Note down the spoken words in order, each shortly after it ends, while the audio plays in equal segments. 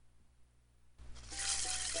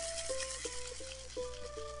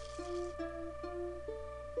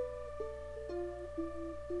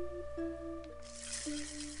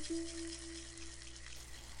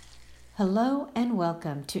Hello and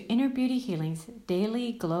welcome to Inner Beauty Healing's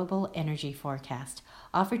daily global energy forecast,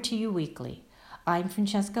 offered to you weekly. I'm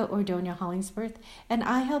Francesca Ordonia Hollingsworth, and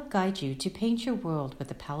I help guide you to paint your world with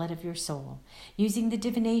the palette of your soul, using the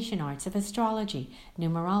divination arts of astrology,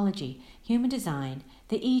 numerology, human design,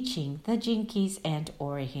 the I Ching, the Gene Keys, and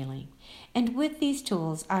aura healing. And with these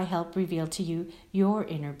tools, I help reveal to you your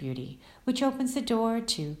inner beauty, which opens the door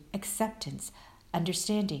to acceptance,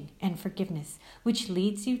 understanding, and forgiveness, which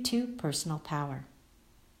leads you to personal power.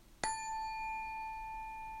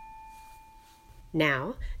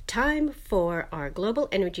 Now, time for our global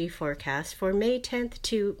energy forecast for May 10th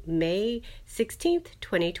to May 16th,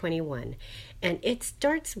 2021. And it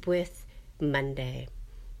starts with Monday.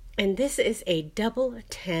 And this is a double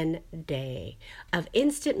 10 day of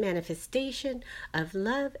instant manifestation of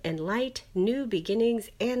love and light, new beginnings,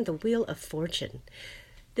 and the wheel of fortune.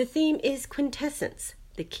 The theme is quintessence.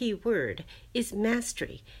 The key word is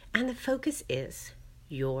mastery, and the focus is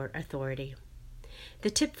your authority.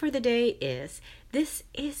 The tip for the day is, this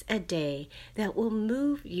is a day that will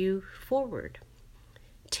move you forward.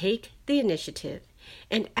 Take the initiative,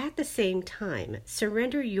 and at the same time,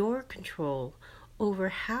 surrender your control over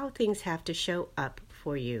how things have to show up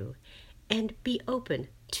for you, and be open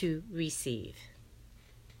to receive.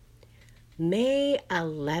 May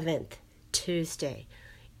 11th, Tuesday.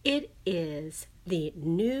 It is the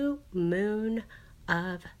new moon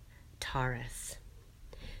of Taurus.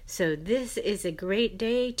 So this is a great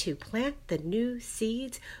day to plant the new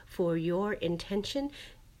seeds for your intention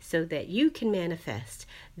so that you can manifest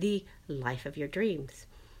the life of your dreams.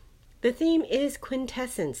 The theme is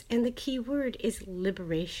quintessence, and the key word is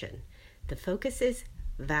liberation. The focus is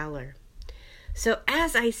valor. So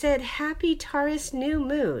as I said, happy Taurus new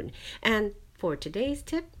moon. And for today's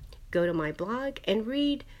tip, go to my blog and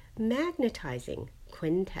read Magnetizing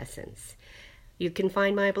Quintessence. You can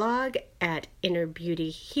find my blog at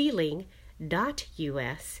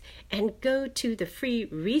innerbeautyhealing.us and go to the free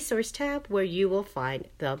resource tab where you will find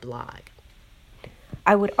the blog.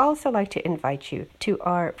 I would also like to invite you to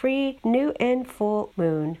our free new and full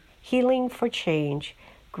moon Healing for Change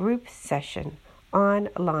group session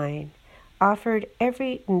online, offered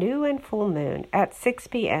every new and full moon at 6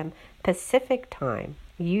 p.m. Pacific time.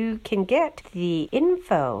 You can get the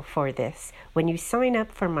info for this when you sign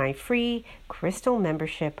up for my free crystal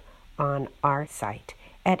membership on our site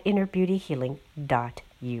at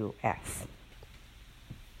innerbeautyhealing.us.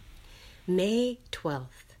 May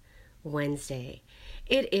 12th, Wednesday.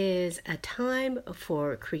 It is a time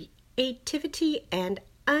for creativity and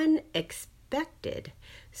unexpected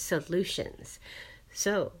solutions.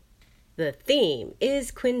 So, the theme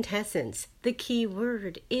is quintessence. The key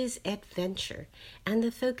word is adventure, and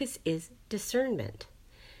the focus is discernment.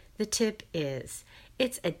 The tip is,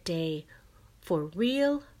 it's a day for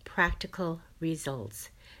real practical results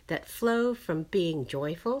that flow from being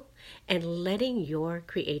joyful and letting your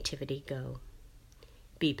creativity go.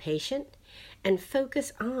 Be patient and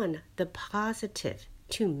focus on the positive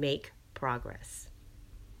to make progress.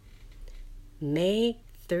 May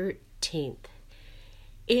 13th.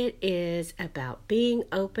 It is about being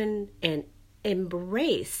open and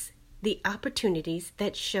embrace the opportunities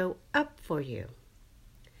that show up for you.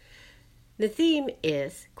 The theme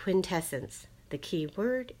is quintessence. The key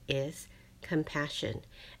word is compassion,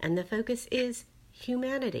 and the focus is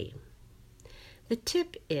humanity. The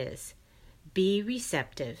tip is, be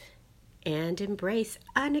receptive and embrace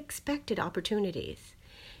unexpected opportunities.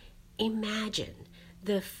 Imagine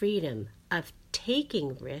the freedom of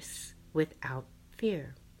taking risks without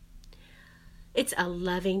fear. It's a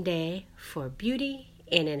loving day for beauty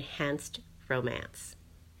and enhanced romance.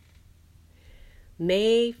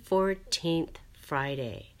 May 14th,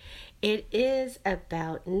 Friday. It is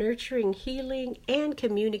about nurturing healing and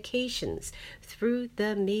communications through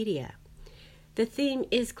the media. The theme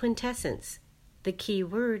is quintessence. The key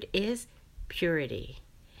word is purity,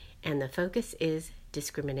 and the focus is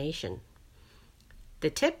discrimination. The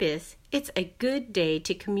tip is, it's a good day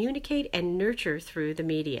to communicate and nurture through the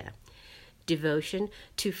media. Devotion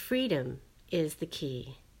to freedom is the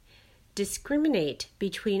key. Discriminate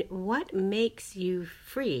between what makes you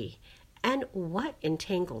free and what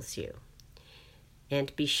entangles you.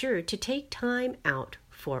 And be sure to take time out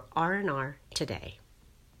for R&R today.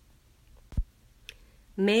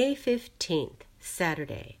 May 15th,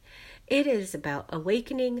 Saturday. It is about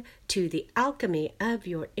awakening to the alchemy of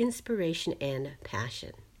your inspiration and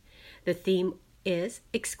passion. The theme is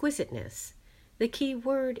exquisiteness. The key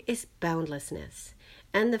word is boundlessness,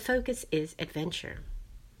 and the focus is adventure.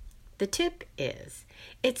 The tip is,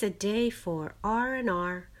 it's a day for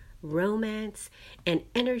R&R, romance, and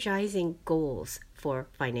energizing goals for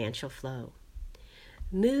financial flow.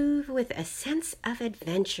 Move with a sense of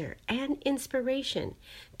adventure and inspiration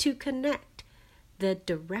to connect the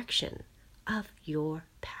direction of your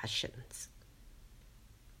passions.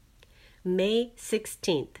 May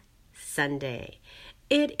 16th, Sunday.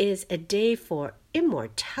 It is a day for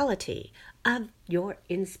immortality of your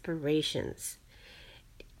inspirations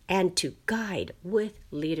and to guide with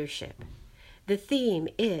leadership. The theme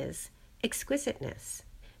is exquisiteness.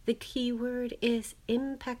 The key word is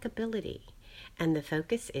impeccability, and the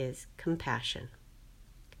focus is compassion.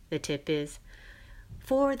 The tip is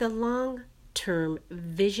for the long-term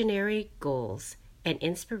visionary goals and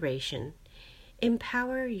inspiration,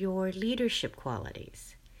 empower your leadership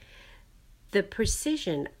qualities. The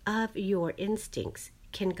precision of your instincts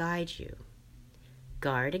can guide you.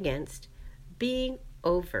 Guard against being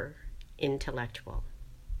over-intellectual.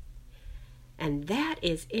 And that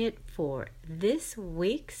is it for this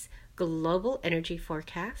week's Global Energy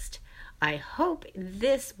Forecast. I hope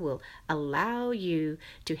this will allow you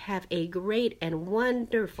to have a great and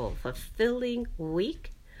wonderful, fulfilling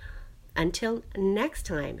week. Until next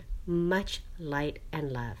time, much light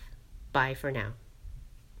and love. Bye for now.